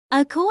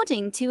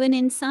According to an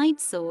inside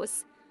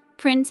source,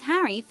 Prince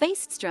Harry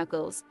faced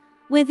struggles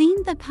within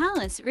the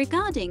palace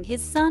regarding his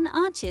son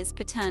Archie's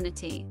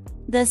paternity.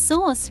 The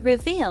source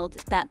revealed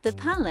that the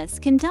palace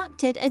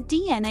conducted a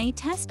DNA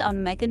test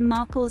on Meghan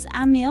Markle's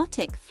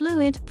amniotic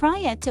fluid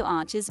prior to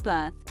Archie's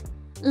birth,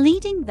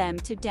 leading them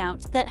to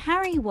doubt that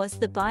Harry was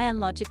the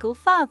biological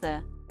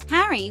father.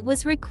 Harry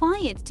was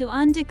required to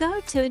undergo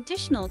 2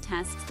 additional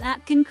tests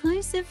that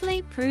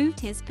conclusively proved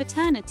his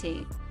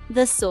paternity.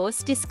 The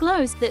source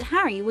disclosed that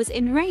Harry was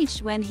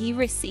enraged when he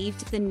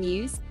received the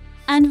news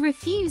and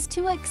refused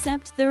to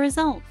accept the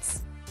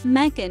results.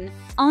 Meghan,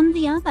 on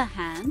the other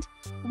hand,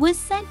 was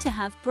said to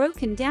have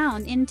broken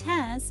down in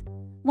tears,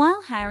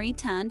 while Harry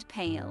turned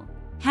pale.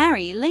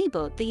 Harry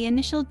labeled the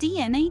initial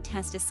DNA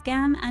test a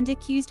scam and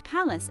accused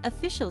palace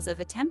officials of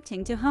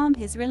attempting to harm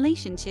his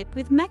relationship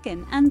with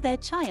Meghan and their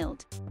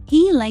child.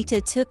 He later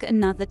took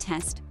another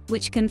test,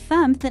 which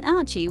confirmed that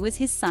Archie was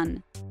his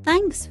son.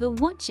 Thanks for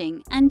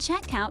watching, and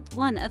check out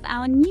one of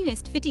our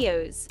newest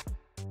videos.